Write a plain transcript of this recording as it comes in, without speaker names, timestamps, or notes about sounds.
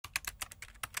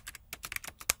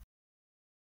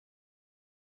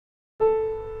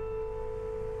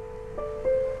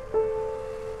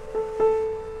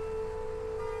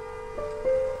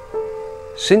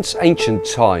Since ancient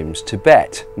times,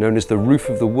 Tibet, known as the roof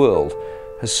of the world,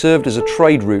 has served as a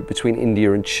trade route between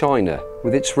India and China,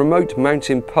 with its remote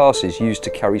mountain passes used to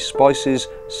carry spices,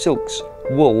 silks,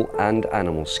 wool and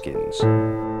animal skins.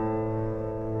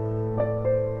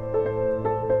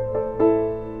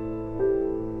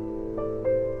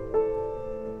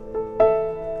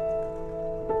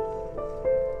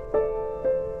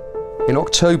 In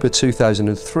October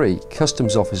 2003,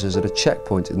 customs officers at a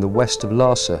checkpoint in the west of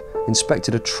Lhasa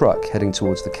inspected a truck heading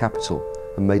towards the capital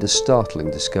and made a startling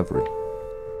discovery.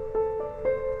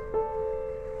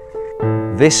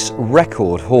 This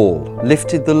record haul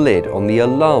lifted the lid on the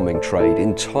alarming trade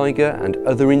in tiger and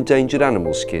other endangered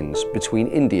animal skins between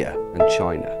India and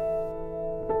China.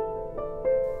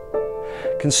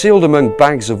 Concealed among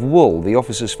bags of wool, the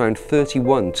officers found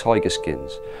 31 tiger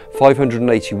skins,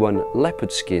 581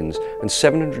 leopard skins and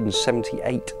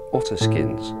 778 otter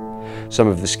skins. Some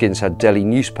of the skins had Delhi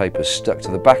newspapers stuck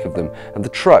to the back of them, and the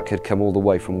truck had come all the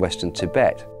way from western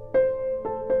Tibet.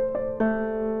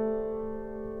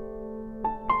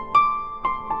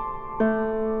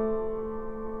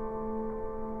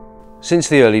 Since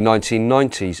the early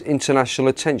 1990s, international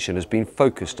attention has been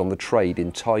focused on the trade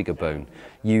in tiger bone,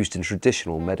 used in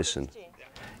traditional medicine.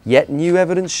 Yet new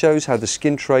evidence shows how the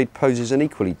skin trade poses an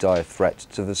equally dire threat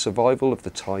to the survival of the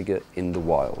tiger in the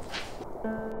wild.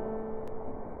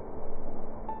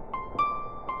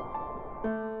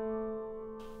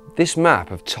 This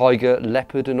map of tiger,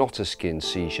 leopard and otter skin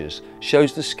seizures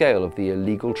shows the scale of the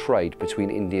illegal trade between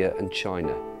India and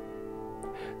China.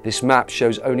 This map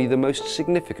shows only the most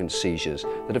significant seizures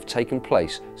that have taken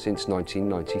place since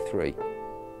 1993.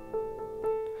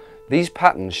 These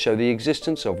patterns show the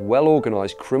existence of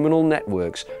well-organised criminal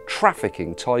networks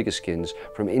trafficking tiger skins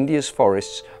from India's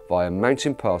forests via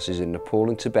mountain passes in Nepal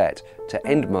and Tibet to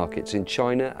end markets in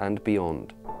China and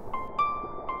beyond.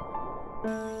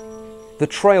 The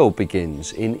trail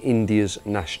begins in India's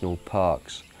national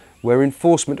parks, where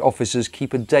enforcement officers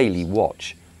keep a daily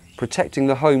watch, protecting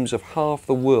the homes of half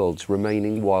the world's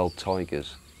remaining wild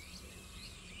tigers.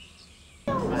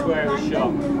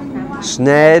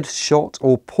 Snared, shot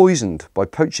or poisoned by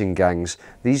poaching gangs,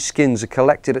 these skins are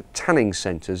collected at tanning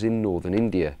centres in northern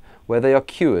India, where they are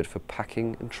cured for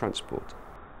packing and transport.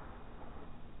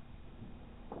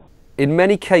 In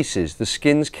many cases, the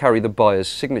skins carry the buyer's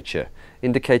signature,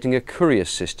 indicating a courier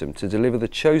system to deliver the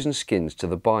chosen skins to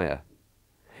the buyer.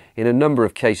 In a number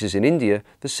of cases in India,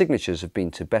 the signatures have been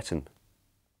Tibetan.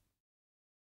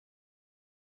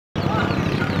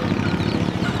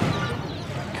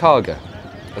 Karga,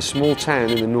 a small town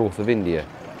in the north of India,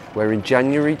 where in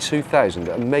January 2000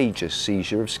 a major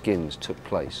seizure of skins took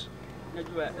place.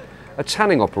 A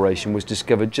tanning operation was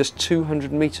discovered just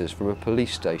 200 metres from a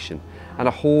police station, and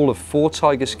a haul of 4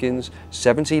 tiger skins,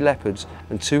 70 leopards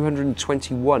and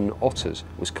 221 otters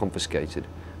was confiscated,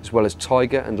 as well as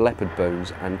tiger and leopard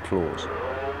bones and claws.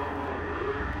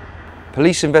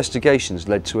 Police investigations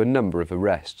led to a number of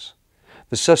arrests.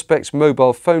 The suspect's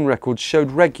mobile phone records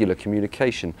showed regular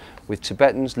communication with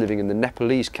Tibetans living in the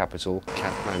Nepalese capital,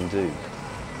 Kathmandu.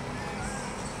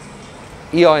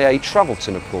 EIA travelled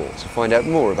to Nepal to find out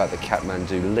more about the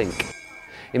Kathmandu link.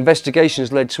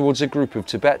 Investigations led towards a group of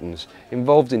Tibetans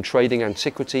involved in trading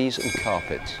antiquities and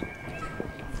carpets.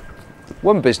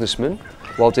 One businessman,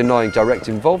 while denying direct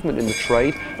involvement in the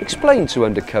trade, explained to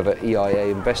undercover EIA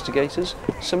investigators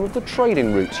some of the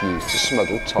trading routes used to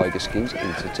smuggle tiger skins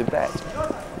into Tibet.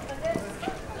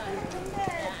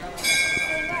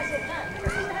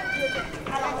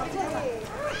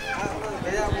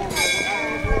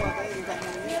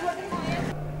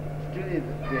 Still,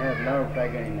 we have a lot of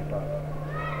tiger in Nepal,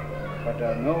 but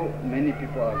many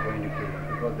people are going to kill it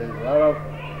because there is a lot of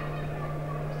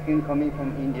skin coming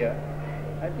from India.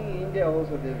 I think India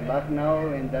also, there's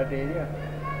Lucknow in that area,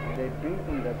 they bring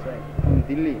from that side, from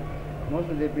Delhi.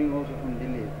 Mostly they bring also from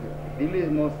Delhi. Delhi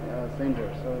is most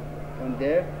center, so from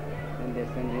there, and they're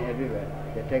sending everywhere.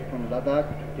 They take from Ladakh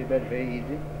to Tibet very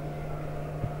easy.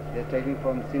 They're taking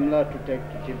from Simla to take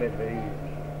to Tibet very easy.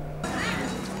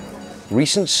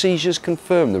 Recent seizures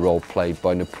confirm the role played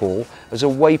by Nepal as a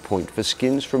waypoint for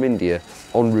skins from India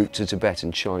en route to Tibet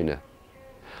and China.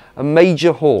 A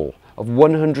major haul of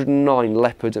 109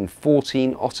 leopard and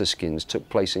 14 otter skins took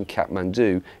place in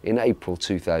Kathmandu in April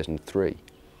 2003.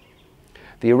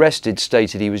 The arrested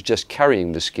stated he was just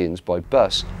carrying the skins by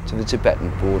bus to the Tibetan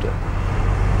border.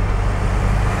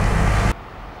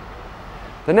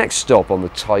 The next stop on the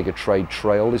tiger trade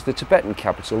trail is the Tibetan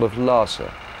capital of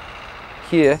Lhasa.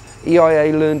 Here,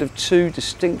 EIA learned of 2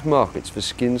 distinct markets for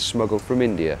skins smuggled from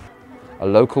India. A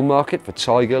local market for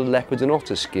tiger, leopard and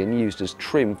otter skin used as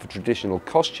trim for traditional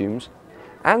costumes,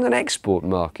 and an export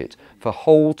market for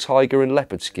whole tiger and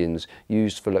leopard skins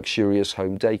used for luxurious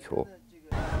home decor.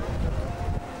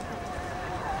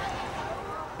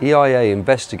 EIA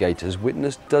investigators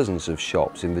witnessed dozens of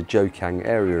shops in the Zhoukang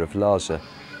area of Lhasa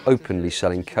openly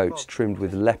selling coats trimmed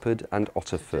with leopard and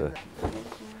otter fur.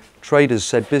 Traders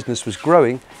said business was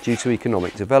growing due to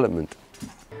economic development.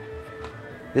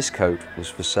 This coat was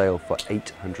for sale for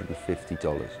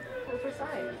 $850.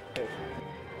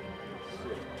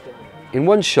 In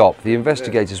one shop, the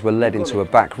investigators were led into a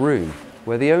back room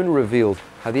where the owner revealed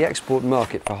how the export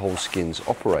market for whole skins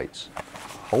operates.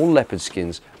 Whole leopard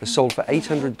skins are sold for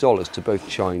 $800 to both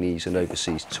Chinese and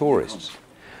overseas tourists.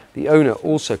 The owner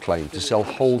also claimed to sell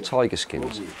whole tiger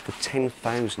skins for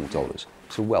 $10,000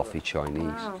 to wealthy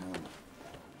Chinese.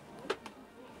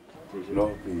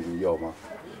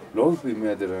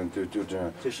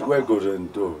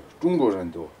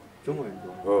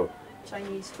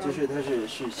 Chinese 就是他是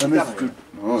西藏人，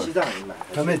西藏人买。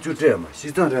他们就这样嘛，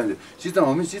西藏人，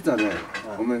我们西藏人，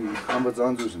我们汉不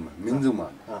藏族什么民族嘛，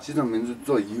西藏民族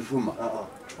做衣服嘛，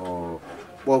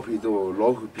包皮都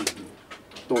老虎皮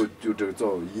都就这个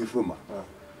做衣服嘛，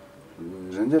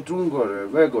人家中国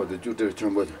人、外国的就这个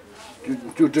全部的，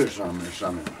就这上面，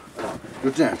就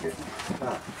这样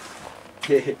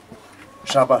给，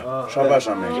沙发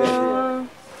上面给，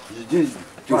已经。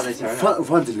 A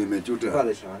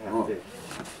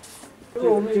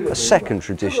second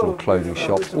traditional clothing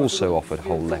shop also offered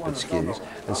whole leopard skins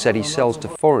and said he sells to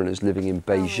foreigners living in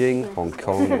Beijing, Hong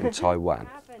Kong and Taiwan.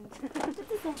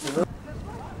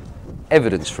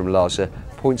 Evidence from Lhasa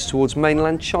points towards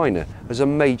mainland China as a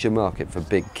major market for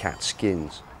big cat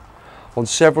skins. On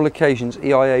several occasions,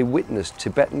 EIA witnessed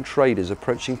Tibetan traders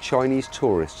approaching Chinese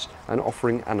tourists and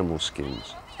offering animal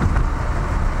skins.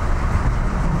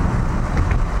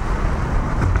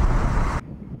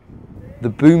 The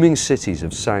booming cities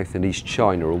of South and East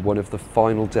China are one of the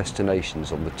final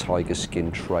destinations on the tiger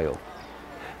skin trail.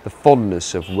 The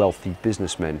fondness of wealthy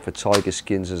businessmen for tiger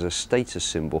skins as a status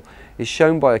symbol is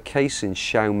shown by a case in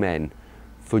Xiamen,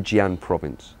 Fujian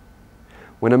province.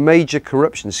 When a major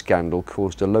corruption scandal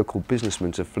caused a local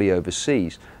businessman to flee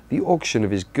overseas, the auction of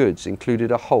his goods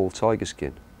included a whole tiger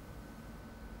skin.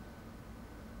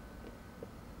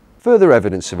 Further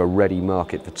evidence of a ready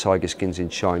market for tiger skins in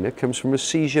China comes from a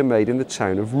seizure made in the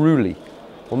town of Ruli,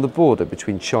 on the border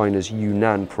between China's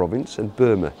Yunnan province and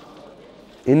Burma.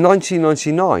 In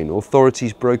 1999,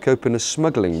 authorities broke open a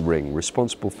smuggling ring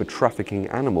responsible for trafficking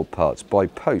animal parts by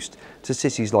post to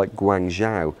cities like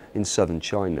Guangzhou in southern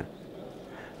China.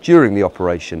 During the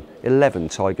operation, 11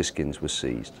 tiger skins were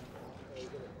seized.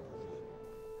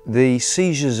 The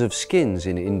seizures of skins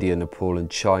in India, Nepal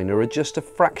and China are just a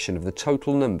fraction of the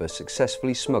total number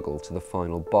successfully smuggled to the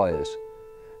final buyers.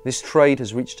 This trade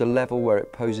has reached a level where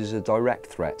it poses a direct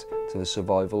threat to the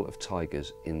survival of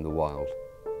tigers in the wild.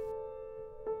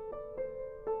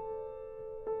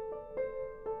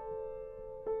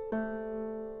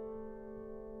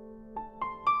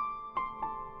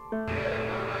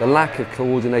 The lack of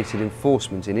coordinated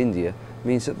enforcement in India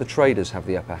means that the traders have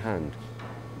the upper hand.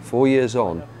 4 years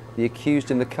on, the accused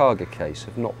in the Karga case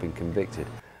have not been convicted,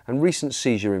 and recent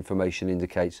seizure information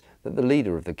indicates that the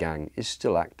leader of the gang is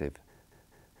still active.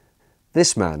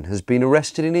 This man has been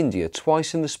arrested in India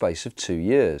twice in the space of 2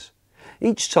 years.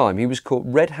 Each time he was caught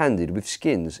red-handed with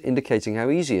skins, indicating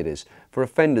how easy it is for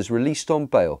offenders released on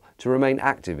bail to remain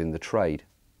active in the trade.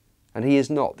 And he is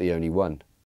not the only one.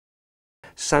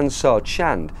 Sansar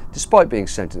Chand, despite being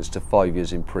sentenced to 5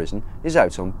 years in prison, is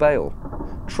out on bail.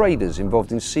 Traders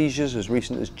involved in seizures as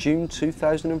recent as June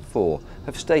 2004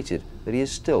 have stated that he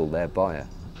is still their buyer.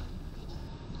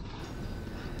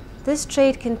 This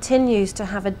trade continues to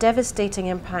have a devastating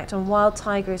impact on wild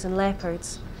tigers and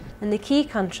leopards, and the key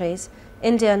countries,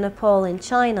 India, Nepal and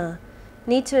China,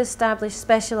 need to establish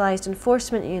specialised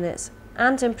enforcement units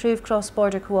and improve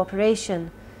cross-border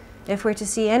cooperation if we're to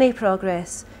see any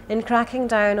progress in cracking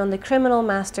down on the criminal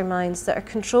masterminds that are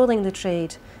controlling the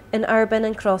trade in urban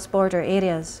and cross-border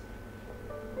areas.